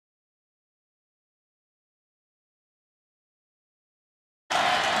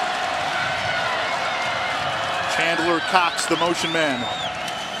handler Cox, the motion man.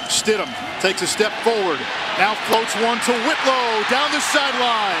 Stidham takes a step forward. Now floats one to Whitlow down the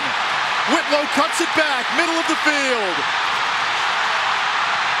sideline. Whitlow cuts it back, middle of the field.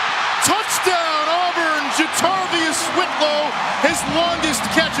 Touchdown, Auburn! Jatarvius Whitlow, his longest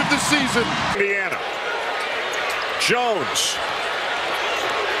catch of the season. Indiana. Jones.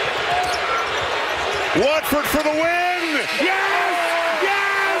 Watford for the win! Yes!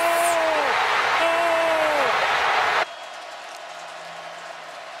 Yes! Oh!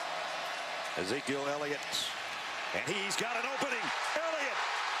 Ezekiel Elliott. And he's got an opening. Elliott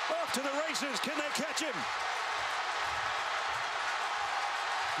off to the races. Can they catch him?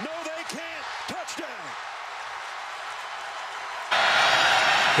 No, they can't. Touchdown.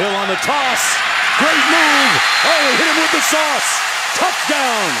 Hill on the toss. Great move. Oh, hit him with the sauce.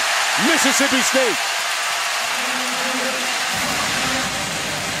 Touchdown, Mississippi State.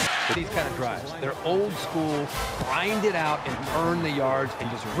 These kind of drives, they're old school, grind it out and earn the yards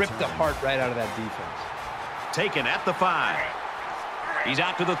and just rip the heart right out of that defense. Taken at the 5. He's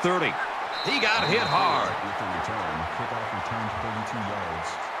out to the 30. He got hit hard.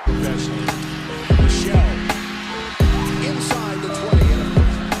 Michelle inside the 20.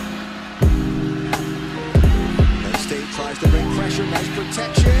 And State tries to bring pressure. Nice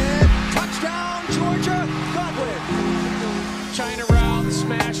protection. Touchdown, Georgia. Godwin. China route,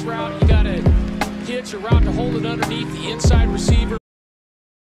 smash route. You got to hitch a route to hold it underneath the inside receiver.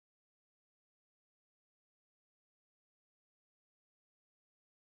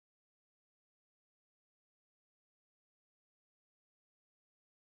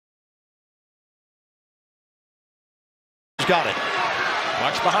 Got it.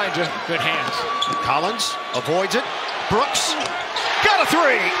 Watch behind you. Good hands. Collins avoids it. Brooks got a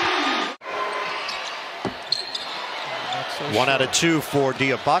 3. 1 out of 2 for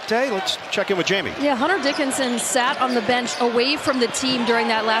Diabate. Let's check in with Jamie. Yeah, Hunter Dickinson sat on the bench away from the team during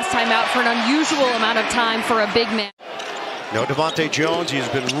that last time out for an unusual amount of time for a big man. No Devontae Jones. He's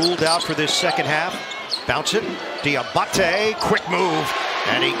been ruled out for this second half. Bounce it. Diabate. Quick move.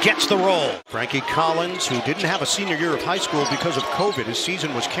 And he gets the roll. Frankie Collins, who didn't have a senior year of high school because of COVID. His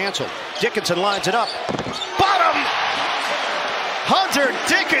season was canceled. Dickinson lines it up. Bottom! Hunter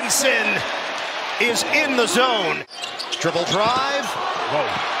Dickinson is in the zone. Dribble drive. Whoa.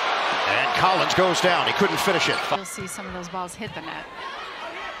 And Collins goes down. He couldn't finish it. You'll see some of those balls hit the net.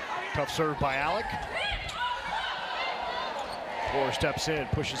 Tough serve by Alec. Moore steps in,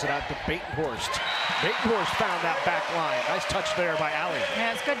 pushes it out to Batenhorst. Batenhorst found that back line. Nice touch there by Allie.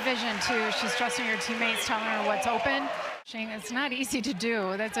 Yeah, it's good vision, too. She's trusting her teammates, telling her what's open. Shane, it's not easy to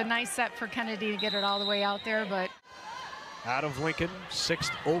do. That's a nice set for Kennedy to get it all the way out there, but... Out of Lincoln,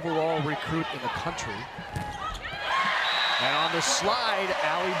 6th overall recruit in the country. And on the slide,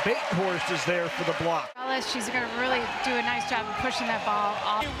 Allie Batenhorst is there for the block. She's going to really do a nice job of pushing that ball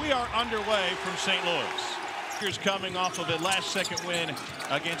off. We are underway from St. Louis. Coming off of a last-second win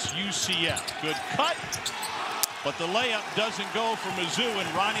against UCF. Good cut, but the layup doesn't go for Mizzou,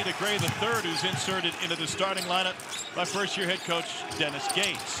 and Ronnie DeGray III, who's inserted into the starting lineup by first-year head coach Dennis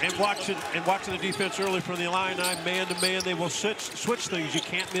Gates. And watching the defense early from the line, man-to-man, they will switch things. You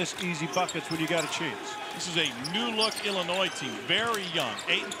can't miss easy buckets when you got a chance. This is a new-look Illinois team, very young,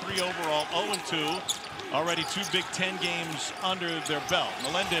 8-3 overall, 0-2. Already 2 Big Ten games under their belt.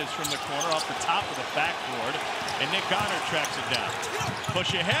 Melendez from the corner off the top of the backboard, and Nick Honor tracks it down.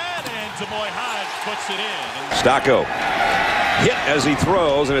 Push ahead, and Demoy Hodge puts it in. Stocco hit as he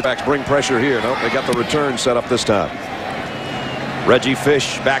throws, and in fact bring pressure here. Nope, they got the return set up this time. Reggie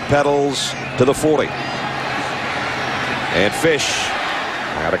Fish backpedals to the 40. And Fish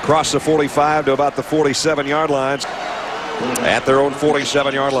out across the 45 to about the 47-yard lines. At their own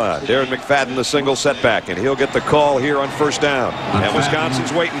 47-yard line. Darren McFadden, the single setback, and he'll get the call here on first down. And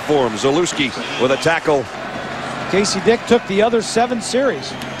Wisconsin's waiting for him. Zalewski with a tackle. Casey Dick took the other 7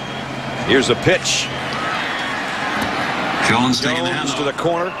 series. Here's a pitch. Jones taking the handoff to the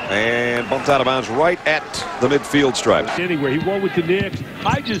corner and bumped out of bounds right at the midfield stripe. Anywhere he won with the Knicks.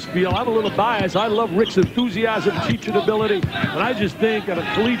 I just feel I'm a little biased. I love Rick's enthusiasm, teaching ability, and I just think at a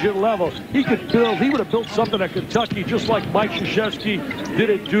collegiate level he would have built something at Kentucky just like Mike Krzyzewski did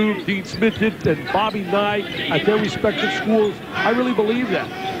at Duke, Dean Smith did, and Bobby Knight at their respective schools. I really believe that.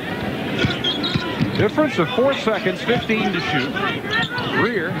 Difference of 4 seconds, 15 to shoot.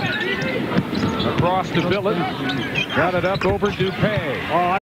 Greer across to Billet. Got it up over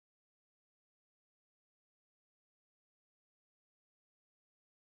Dupay.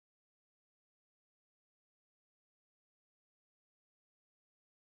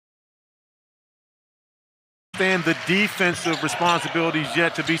 understand the defensive responsibilities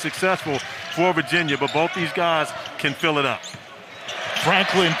yet to be successful for Virginia, but both these guys can fill it up.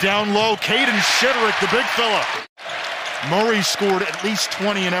 Franklin down low. Caden Shitterick, the big fella. Murray scored at least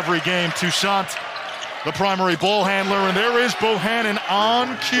 20 in every game. Toussaint, the primary ball handler, and there is Bohannon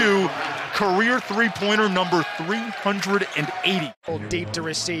on cue. Career three-pointer number 380. Deep to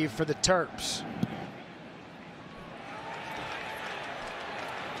receive for the Terps.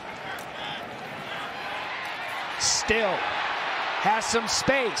 Still has some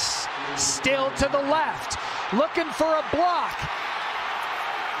space. Still to the left. Looking for a block.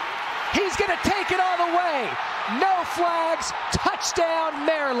 He's going to take it all the way. No flags. Touchdown,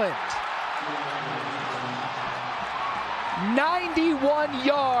 Maryland. 91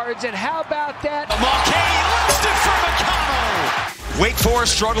 yards, and how about that? Mulcahy lifted for McConnell. Wake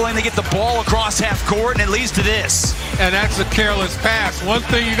Forest struggling to get the ball across half court, and it leads to this. And that's a careless pass. One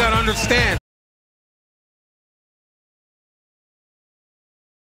thing you got to understand.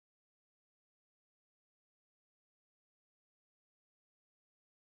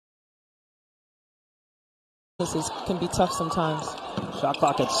 Can be tough sometimes. Shot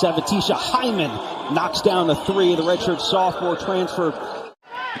clock at 7. Tisha Hyman knocks down the 3. The redshirt sophomore transfer.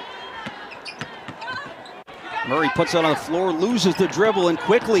 Murray puts it on the floor, loses the dribble, and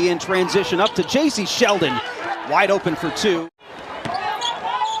quickly in transition up to J.C. Sheldon. Wide open for 2.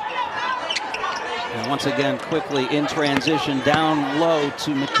 And once again, quickly in transition, down low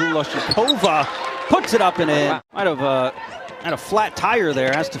to Mikula Shikova. Puts it up and in. Might have had a flat tire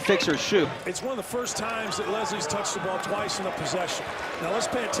there, has to fix her shoe. It's one of the first times that Leslie's touched the ball twice in a possession. Now let's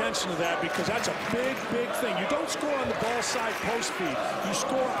pay attention to that because that's a big, big thing. You don't score on the ball side post feed. You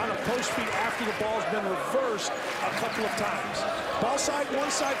score on a post feed after the ball's been reversed a couple of times. Ball side, one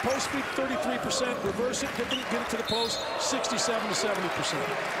side post feed, 33%. Reverse it, get it to the post, 67 to 70%.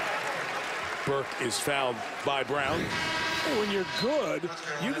 Burke is fouled by Brown. When you're good,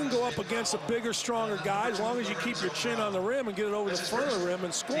 you can go up against a bigger, stronger guy as long as you keep your chin on the rim and get it over the front of the rim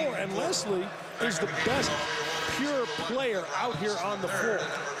and score. And Leslie is the best pure player out here on the floor.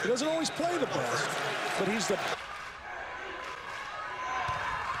 He doesn't always play the best, but he's the...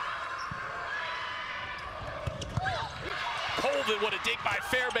 Colvin, what a dig by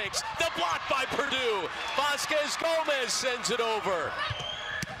Fairbanks. The block by Purdue. Vasquez Gomez sends it over.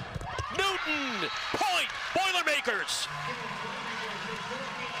 Newton, point, Boilermakers.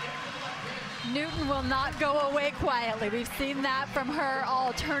 Newton will not go away quietly. We've seen that from her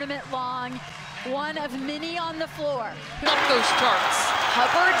all tournament long. One of many on the floor. Up those charts.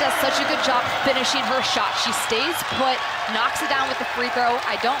 Hubbard does such a good job finishing her shot. She stays put, knocks it down with the free throw.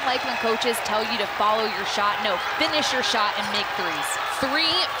 I don't like when coaches tell you to follow your shot. No, finish your shot and make threes. 3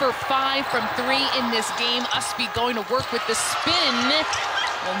 for 5 from 3 in this game. Usby going to work with the spin.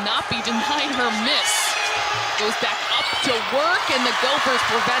 Will not be denied her miss. Goes back up to work, and the Gophers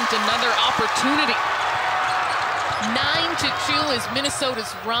prevent another opportunity. 9-2 is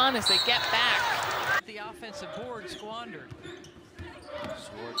Minnesota's run as they get back. The offensive board squandered.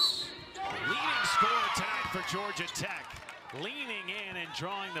 Swartz, leading scorer tonight for Georgia Tech. Leaning in and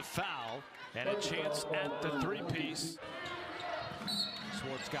drawing the foul, and a chance at the three-piece.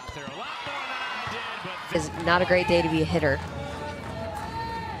 Swartz got there a lot more than I did, but... It's not a great day to be a hitter.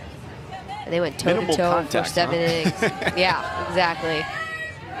 And they went toe-to-toe for 7 innings. Yeah, exactly.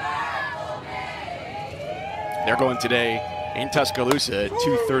 They're going today in Tuscaloosa at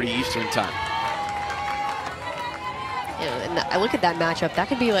 2:30 Eastern time. You know, and I look at that matchup. That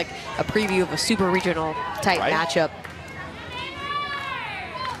could be like a preview of a super regional type matchup.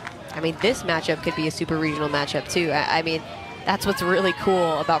 I mean, this matchup could be a super regional matchup too. I mean, that's what's really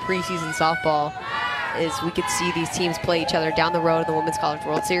cool about preseason softball is we could see these teams play each other down the road in the Women's College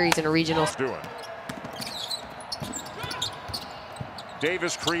World Series in a regional.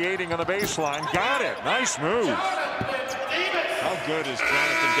 Davis creating on the baseline. Got it. Nice move. How good is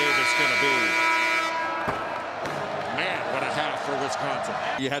Jonathan Davis going to be? Man, what a half for Wisconsin.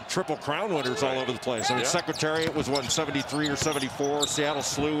 You had triple crown winners all over the place. I mean, Secretariat was 173 or 74. Seattle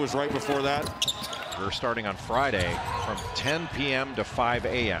SLU was right before that. We're starting on Friday from 10 p.m. to 5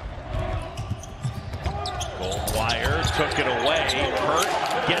 a.m. Goldwire took it away.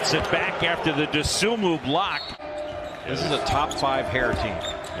 Hurt gets it back after the Dosunmu block. This is a top 5 hair team,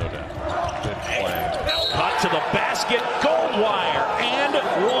 no doubt. Good play. Cut to the basket. Goldwire and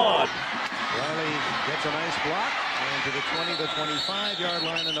one. Riley gets a nice block and to the 20 to 25 yard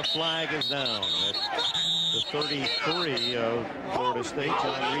line, and the flag is down at the 33 of Florida State.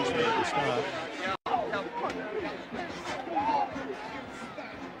 John Reese made the stop.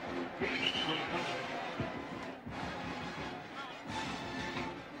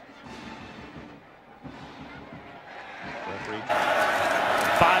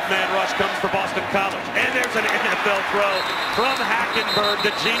 Five-man rush comes for Boston College. And there's an NFL throw from Hackenberg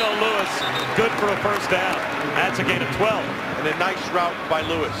to Geno Lewis. Good for a first down. That's a gain of 12. And a nice route by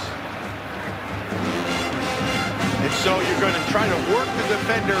Lewis. And so you're going to try to work the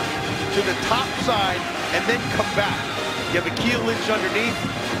defender to the top side and then come back. You have Akeel Lynch underneath.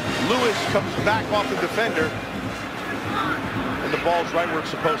 Lewis comes back off the defender. And the ball's right where it's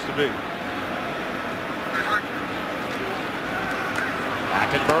supposed to be.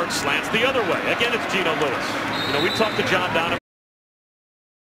 Hackenberg slants the other way. Again, it's Geno Lewis. You know, we talked to John Donovan.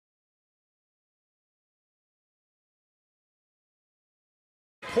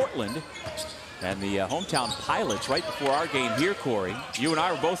 Portland and the hometown Pilots right before our game here, Corey. You and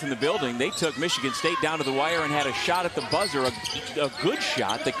I were both in the building. They took Michigan State down to the wire and had a shot at the buzzer, a good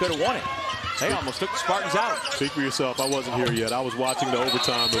shot. They could have won it. They almost took the Spartans out. Speak for yourself. I wasn't here yet. I was watching the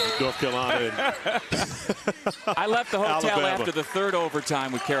overtime of North Carolina. I left the hotel Alabama. after the third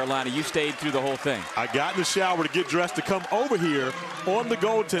overtime with Carolina. You stayed through the whole thing. I got in the shower to get dressed to come over here on the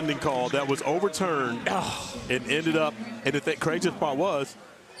goaltending call that was overturned and ended up. And the craziest part was,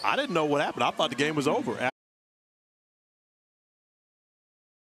 I didn't know what happened. I thought the game was over.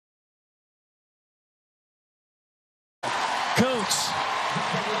 Coates,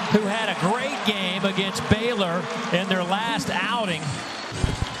 who had a great game against Baylor in their last outing.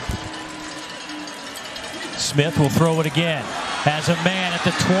 Smith will throw it again. Has a man at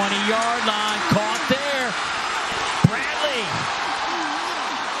the 20-yard line. Caught there. Bradley.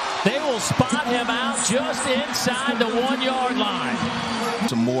 They will spot him out just inside the 1-yard line.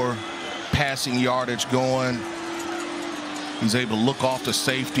 Some more passing yardage going. He's able to look off the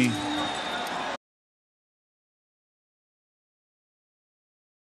safety.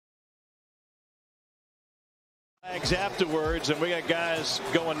 Afterwards, and we got guys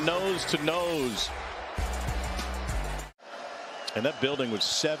going nose to nose. And that building was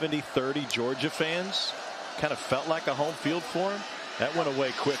 70-30 Georgia fans. Kind of felt like a home field for him. That went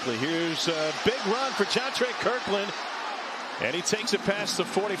away quickly. Here's a big run for Jontre Kirkland. And he takes it past the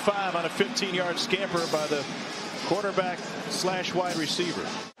 45 on a 15-yard scamper by the quarterback / wide receiver.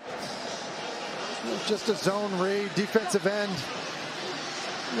 Just a zone read, defensive end,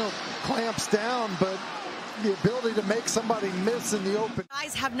 clamps down, but the ability to make somebody miss in the open.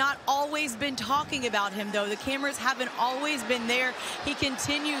 Guys have not always been talking about him, though. The cameras haven't always been there. He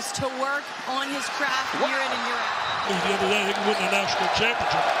continues to work on his craft year in and year out. The other day, they can win the national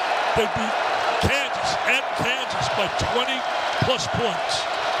championship. They beat Kansas at Kansas by 20+ points.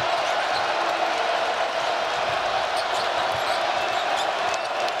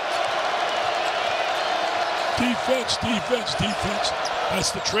 Defense, defense, defense.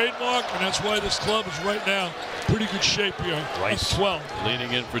 That's the trademark, and that's why this club is right now pretty good shape here. Rice 12.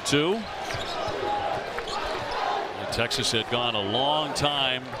 Leaning in for 2. And Texas had gone a long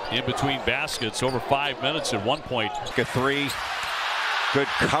time in between baskets, over 5 minutes at one point. A 3. Good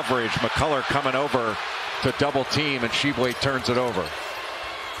coverage. McCullough coming over to double team, and Sheboy turns it over.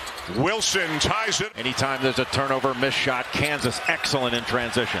 Wilson ties it. Anytime there's a turnover, missed shot, Kansas excellent in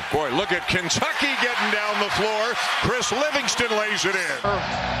transition. Boy, look at Kentucky getting down the floor. Chris Livingston lays it in.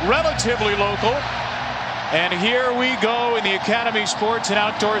 Relatively local. And here we go in the Academy Sports and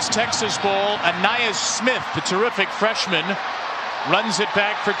Outdoors Texas Bowl. Anais Smith, the terrific freshman, runs it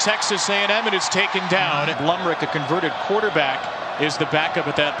back for Texas A&M and is taken down. Blumrick, a converted quarterback, is the backup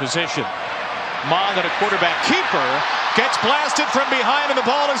at that position. Mond, a quarterback keeper, gets blasted from behind and the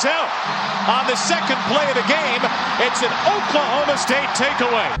ball is out. On the second play of the game, it's an Oklahoma State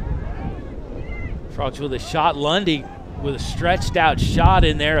takeaway. Frogs with a shot. Lundy with a stretched out shot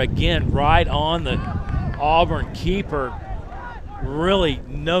in there again, right on the Auburn keeper. Really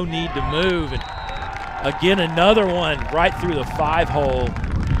no need to move. And again, another one right through the 5-hole,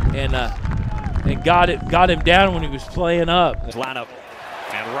 and got him down when he was playing up. Lineup.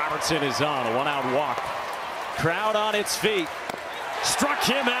 And Robertson is on a 1-out walk. Crowd on its feet. Struck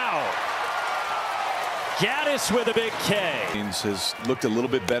him out. Gaddis with a big K. Has looked a little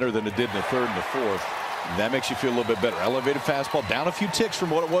bit better than it did in the third and the fourth. That makes you feel a little bit better. Elevated fastball, down a few ticks from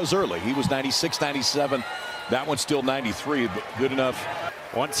what it was early. He was 96, 97. That one's still 93, but good enough.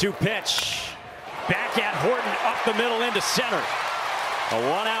 1-2 pitch. Back at Horton, up the middle into center. A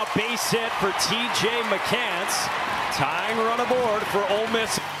 1-out base hit for T.J. McCants. Tying run aboard for Ole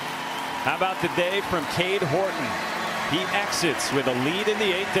Miss. How about the day from Cade Horton? He exits with a lead in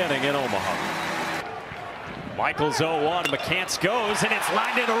the 8th inning in Omaha. Michaels 0-1. McCants goes, and it's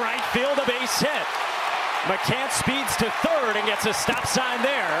lined into right field, a base hit. McCants speeds to third and gets a stop sign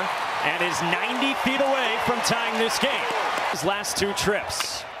there and is 90 feet away from tying this game. His last 2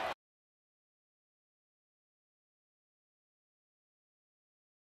 trips.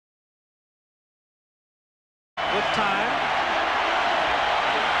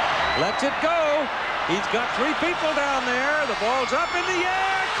 lets it go. He's got 3 people down there. The ball's up in the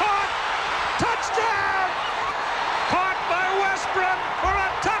air. Caught! Touchdown! Caught by Westbrook for a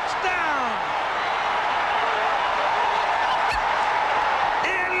touchdown!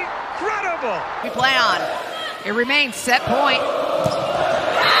 Incredible! We play on. It remains set point.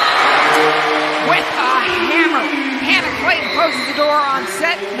 With a hammer. Hannah Clayton closes the door on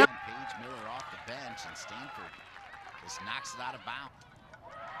set. No. Paige Miller off the bench, and Stanford just knocks it out of bounds.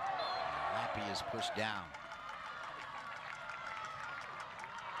 Lappy is pushed down.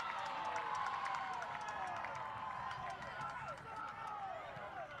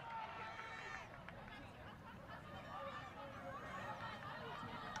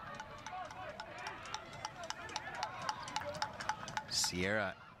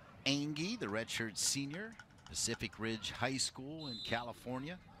 Sierra Angie, the redshirt senior, Pacific Ridge High School in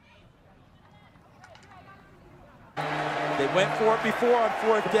California. They went for it before on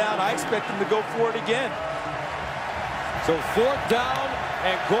 4th down. I expect them to go for it again. So 4th down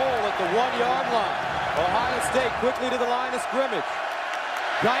and goal at the 1-yard line. Ohio State quickly to the line of scrimmage.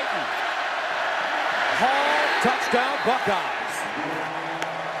 Guyton. Hall, touchdown Buckeyes.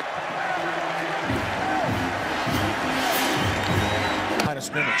 Line of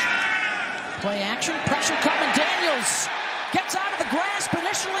scrimmage. Play action, pressure coming. Daniels gets out of the grasp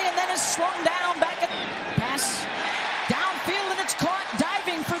initially and then is slung down back at pass downfield, and it's caught.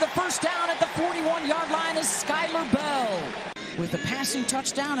 Diving for the first down at the 41-yard line is Skylar Bell. With a passing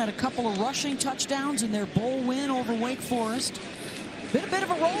touchdown and a couple of rushing touchdowns in their bowl win over Wake Forest. Been a bit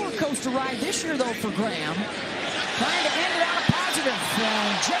of a roller coaster ride this year, though, for Graham. Trying to end it on a positive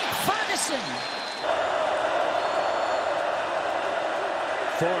from Jake Ferguson.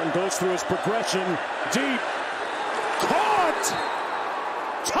 Thorne goes through his progression. Deep. Caught!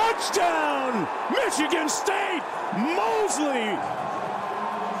 Touchdown! Michigan State! Mosley!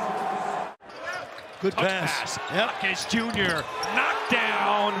 Good pass. Hopkins Jr. knocked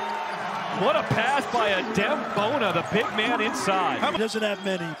down. What a pass by Adem Bona, the big man inside. He doesn't have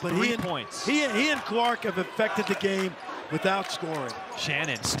many, but he and Clark have affected the game without scoring.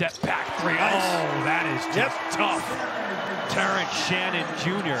 Shannon, step back 3. Oh, that is just tough. Terrence Shannon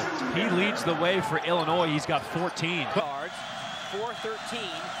Jr. He leads the way for Illinois. He's got 14. Yards, 4-13,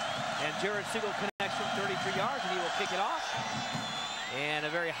 and Jared Siegel connects from 33 yards, and he will kick it off. And a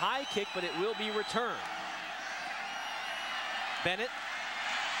very high kick, but it will be returned. Bennett,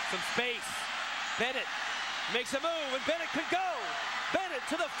 some space. Bennett makes a move, and Bennett could go. Bennett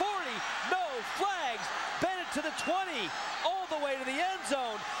to the 40, no flags. Bennett to the 20, all the way to the end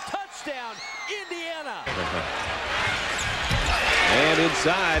zone. Touchdown, Indiana. And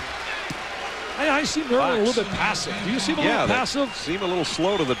inside. I see them a little bit passive. Do you see them a little passive? They seem a little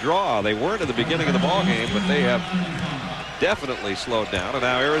slow to the draw. They weren't at the beginning of the ball game, but they have definitely slowed down. And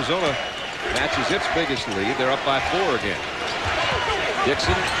now Arizona matches its biggest lead. They're up by 4 again.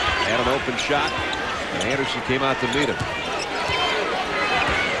 Dixon had an open shot, and Anderson came out to meet him.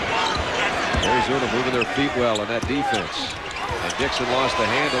 Arizona moving their feet well in that defense. And Dixon lost the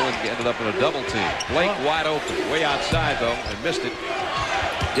handle and ended up in a double team. Blake wide open, way outside though, and missed it.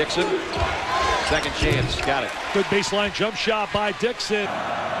 Dixon, second chance, got it. Good baseline jump shot by Dixon.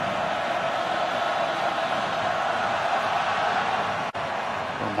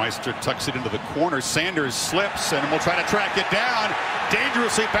 Meister tucks it into the corner. Sanders slips and will try to track it down.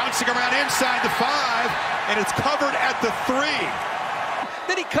 Dangerously bouncing around inside the 5, and it's covered at the 3.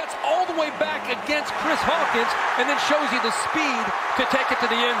 Then he cuts all the way back against Chris Hawkins and then shows you the speed to take it to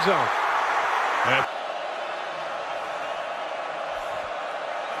the end zone.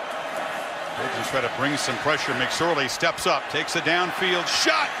 They just try to bring some pressure. McSorley steps up, takes a downfield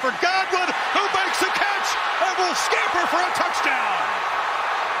shot for Godwin, who makes the catch and will scamper for a touchdown.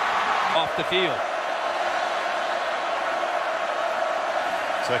 Off the field.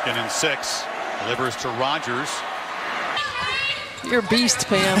 2nd and 6. Delivers to Rogers. You're a beast,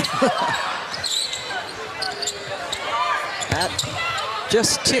 Pam. That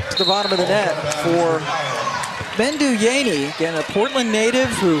just tipped the bottom of the net for Bendu Yaney, again a Portland native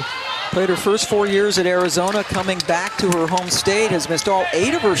who played her first 4 years at Arizona, coming back to her home state, has missed all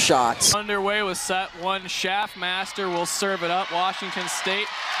 8 of her shots. Underway with set 1. Shaftmaster will serve it up, Washington State.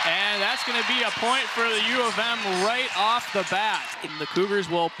 And that's going to be a point for the U of M right off the bat. And the Cougars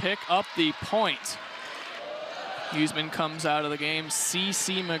will pick up the point. Huseman comes out of the game.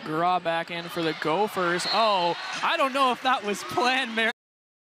 C.C. McGraw back in for the Gophers. Oh, I don't know if that was planned, Mary.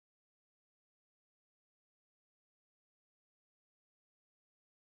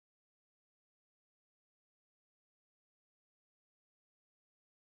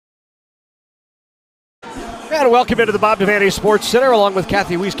 And welcome into the Bob Devaney Sports Center. Along with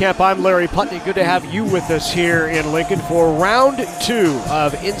Kathy Wieskamp, I'm Larry Putney. Good to have you with us here in Lincoln for round 2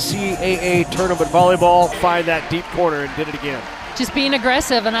 of NCAA tournament volleyball. Find that deep corner and did it again. Just being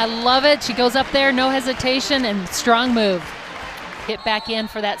aggressive, and I love it. She goes up there, no hesitation, and strong move. Hit back in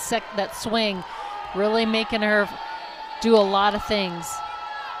for that swing, really making her do a lot of things.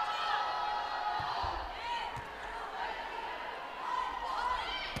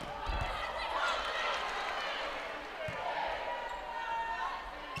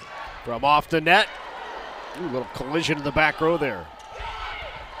 From off the net. Ooh, little collision in the back row there.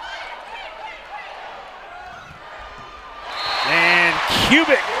 And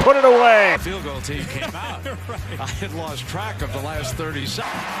Kubik put it away. The field goal team came out. Right. I had lost track of the last 30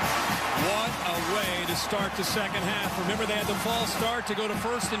 seconds. What a way to start the second half. Remember, they had the false start to go to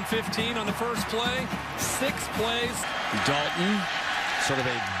 1st and 15 on the first play. 6 plays. Dalton, sort of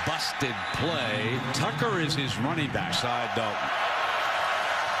a busted play. Tucker is his running back. Side Dalton.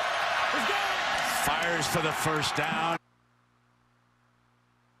 Fires for the first down.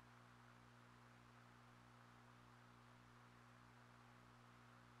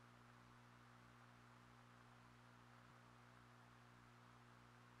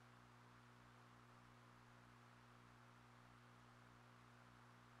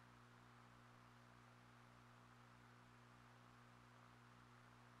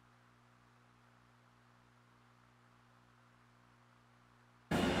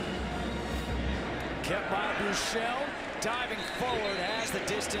 Kept by Buechele, diving forward, has the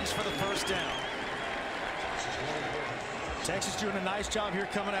distance for the first down. Texas doing a nice job here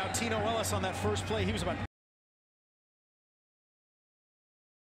coming out. Tino Ellis on that first play, he was about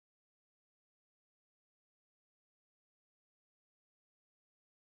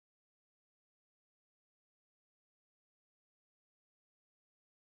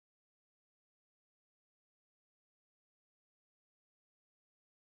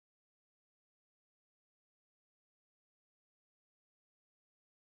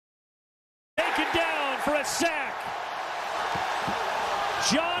taken down for a sack.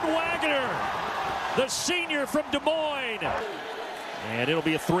 John Wagner, the senior from Des Moines. And it'll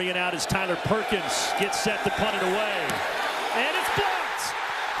be a 3-and-out as Tyler Perkins gets set to punt it away. And it's blocked.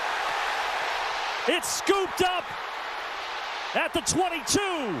 It's scooped up at the 22.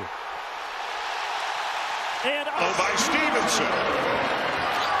 And by Stevenson.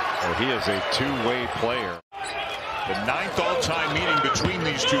 Oh, he is a two-way player. The 9th all-time meeting between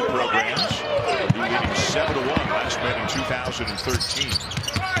these two programs. Purdue leading 7-1, last met in 2013.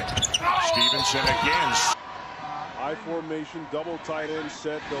 Stevenson again. I formation, double tight end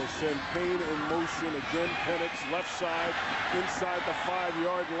set. They'll send Payne in motion. Again, Penix left side, inside the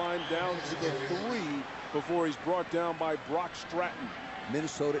 5-yard line, down to the 3 before he's brought down by Brock Stratton.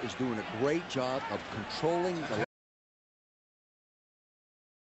 Minnesota is doing a great job of controlling the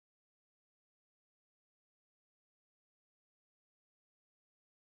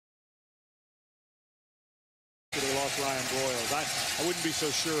They lost Ryan Broyles. I wouldn't be so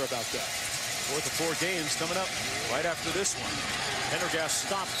sure about that. 4th of 4 games coming up right after this one. Pendergast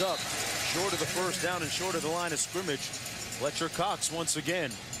stopped up short of the first down and short of the line of scrimmage. Fletcher Cox once again,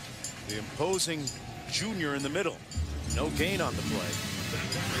 the imposing junior in the middle. No gain on the play.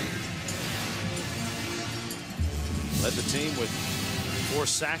 Led the team with 4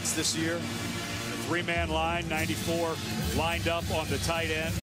 sacks this year. The 3-man line, 94 lined up on the tight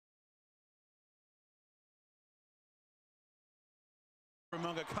end.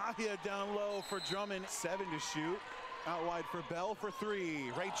 Mungakahia down low for Drummond. 7 to shoot. Out wide for Bell for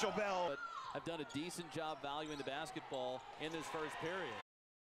 3. Rachel Bell. But I've done a decent job valuing the basketball in this first period.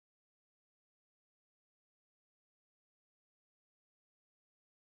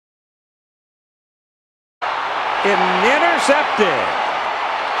 Intercepted.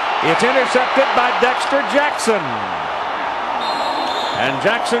 It's intercepted by Dexter Jackson. And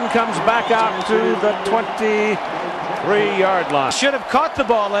Jackson comes back out to the 23-yard line. Should have caught the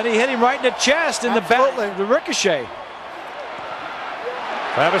ball, and he hit him right in the chest in the back, the ricochet.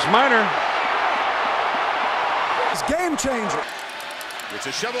 Travis Minor. It's game changer. It's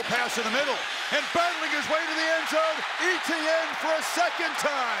a shovel pass in the middle, and battling his way to the end zone, ETN for a second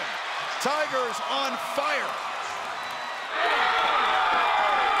time. Tigers on fire.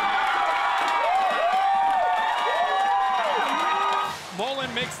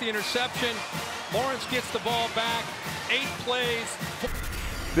 Mullen makes the interception. Lawrence gets the ball back. 8 plays.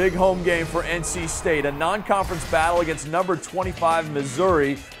 Big home game for NC State, a non-conference battle against number 25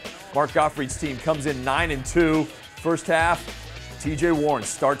 Missouri. Mark Gottfried's team comes in 9-2. First half, TJ Warren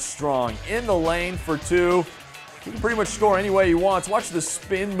starts strong. In the lane for 2. He can pretty much score any way he wants. Watch the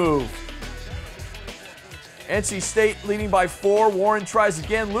spin move. NC State leading by 4. Warren tries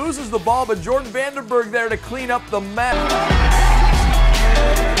again, loses the ball, but Jordan Vandenberg there to clean up the mess.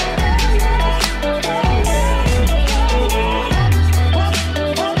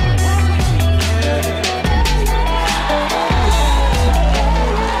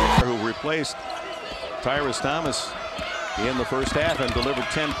 Who replaced Tyrus Thomas in the first half and delivered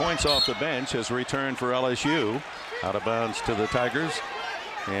 10 points off the bench, has returned for LSU. Out of bounds to the Tigers,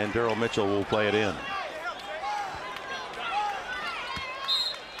 and Daryl Mitchell will play it in.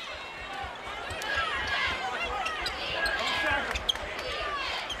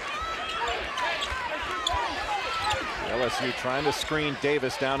 LSU trying to screen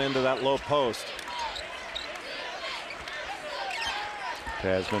Davis down into that low post.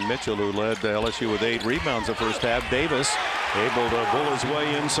 Tasman Mitchell, who led LSU with 8 rebounds the first half. Davis able to bull his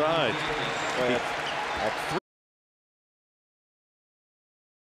way inside.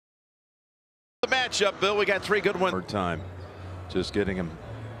 The matchup, Bill. We got 3 good ones. Third time, just getting him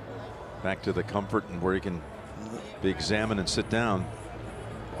back to the comfort and where he can be examined and sit down.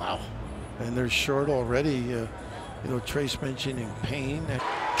 Wow. And they're short already. You know, Trace mentioning Payne.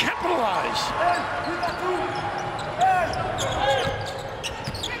 Capitalize.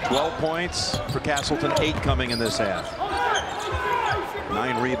 12 points for Castleton, 8 coming in this half.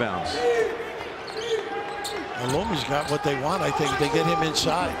 9 rebounds. Loma's got what they want. I think they get him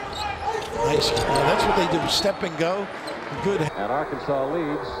inside. Nice. That's what they do. Step and go. Good. And Arkansas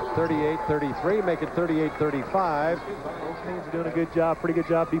leads 38-33, make it 38-35. Both teams are doing a good job, pretty good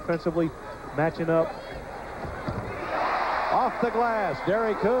job defensively, matching up. Off the glass,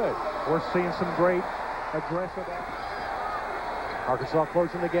 Derek Hood. We're seeing some great aggressive. Arkansas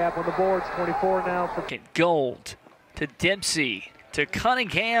closing the gap on the boards. 24 now for Gold to Dempsey to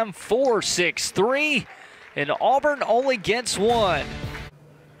Cunningham. 4-6-3, and Auburn only gets 1.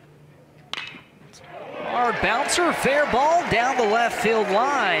 Our bouncer, fair ball down the left field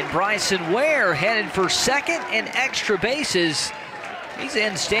line. Bryson Ware headed for second and extra bases. He's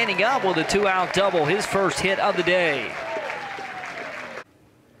in standing up with a 2-out double, his first hit of the day.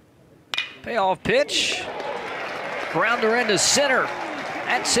 Payoff pitch. Grounder into center.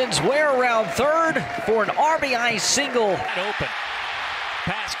 That sends Ware around third for an RBI single. Open.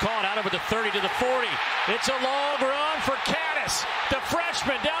 Pass caught out over the 30 to the 40. It's a long run for Caddis, the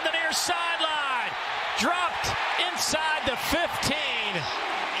freshman, down the near sideline. Dropped inside the 15.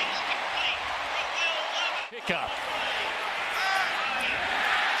 Pickup.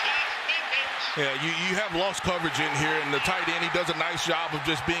 Yeah, you have lost coverage in here, and the tight end, he does a nice job of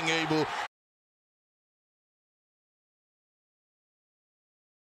just being able.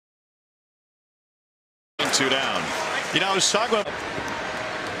 Two down. You know, I was talking about.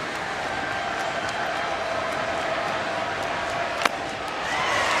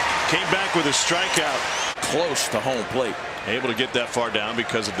 Came back with a strikeout. Close to home plate. Able to get that far down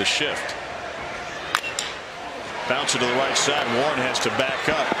because of the shift. Bounce it to the right side. Warren has to back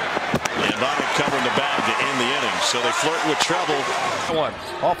up. And Bonner covering the bag to end the inning. So they flirt with trouble. One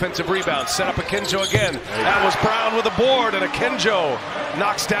offensive rebound. Set up Akinjo again. That was Brown with a board, and Akinjo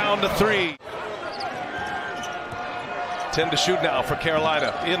knocks down to 3. 10 to shoot now for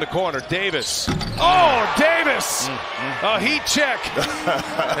Carolina. In the corner, Davis. Oh, Davis! A heat check.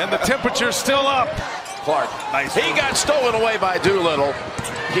 And the temperature's still up. Clark, nice. He got stolen away by Doolittle.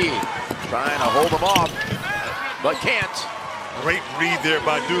 He trying to hold him off, but can't. Great read there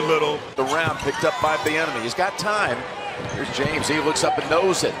by Doolittle. The round picked up by the enemy. He's got time. Here's James. He looks up and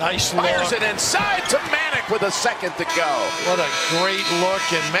knows it. Nice Fires look. it inside to Manick with a second to go. What a great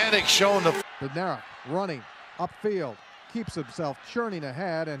look, and Manick showing the. Bednarik running upfield. Keeps himself churning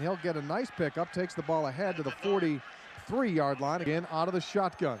ahead, and he'll get a nice pickup. Takes the ball ahead to the 43-yard line. Again, out of the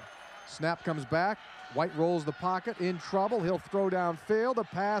shotgun. Snap comes back. White rolls the pocket. In trouble. He'll throw downfield. The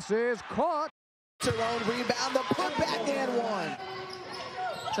pass is caught. Their own rebound. The putback and 1.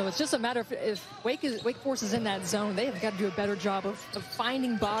 So it's just a matter of if Wake Forest is in that zone, they have got to do a better job of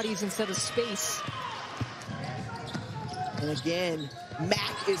finding bodies instead of space. And again,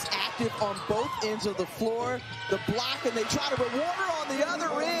 Mack is active on both ends of the floor. The block, and they try to reward her on the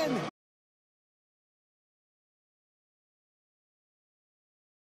other end.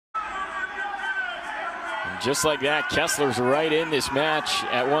 And just like that, Kessler's right in this match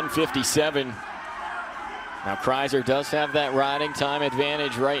at 157. Now Kreiser does have that riding time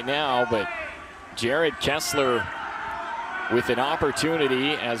advantage right now, but Jared Kessler with an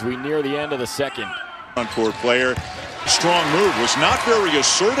opportunity as we near the end of the second. Front-court player. Strong move. Was not very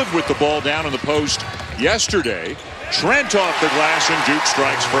assertive with the ball down in the post yesterday. Trent off the glass, and Duke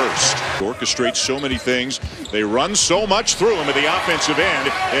strikes first. Orchestrates so many things. They run so much through him at the offensive end,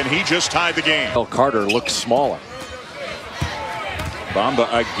 and he just tied the game. Carter looks smaller. Bamba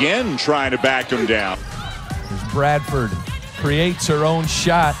again trying to back him down. As Bradford creates her own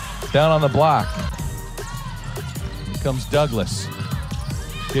shot down on the block. Here comes Douglas.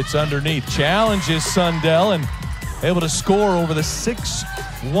 Gets underneath, challenges Sundell, and able to score over the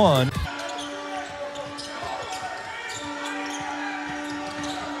 6-1.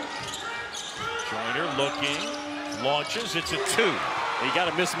 Joyner looking, launches, it's a 2. He got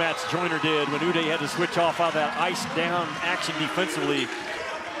a mismatch, Joyner did, when Uday had to switch off of that ice down action defensively.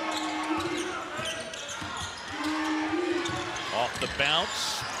 Off the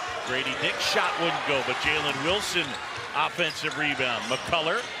bounce, Grady Dick's shot wouldn't go, but Jalen Wilson offensive rebound.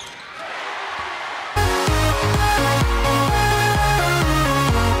 McCullough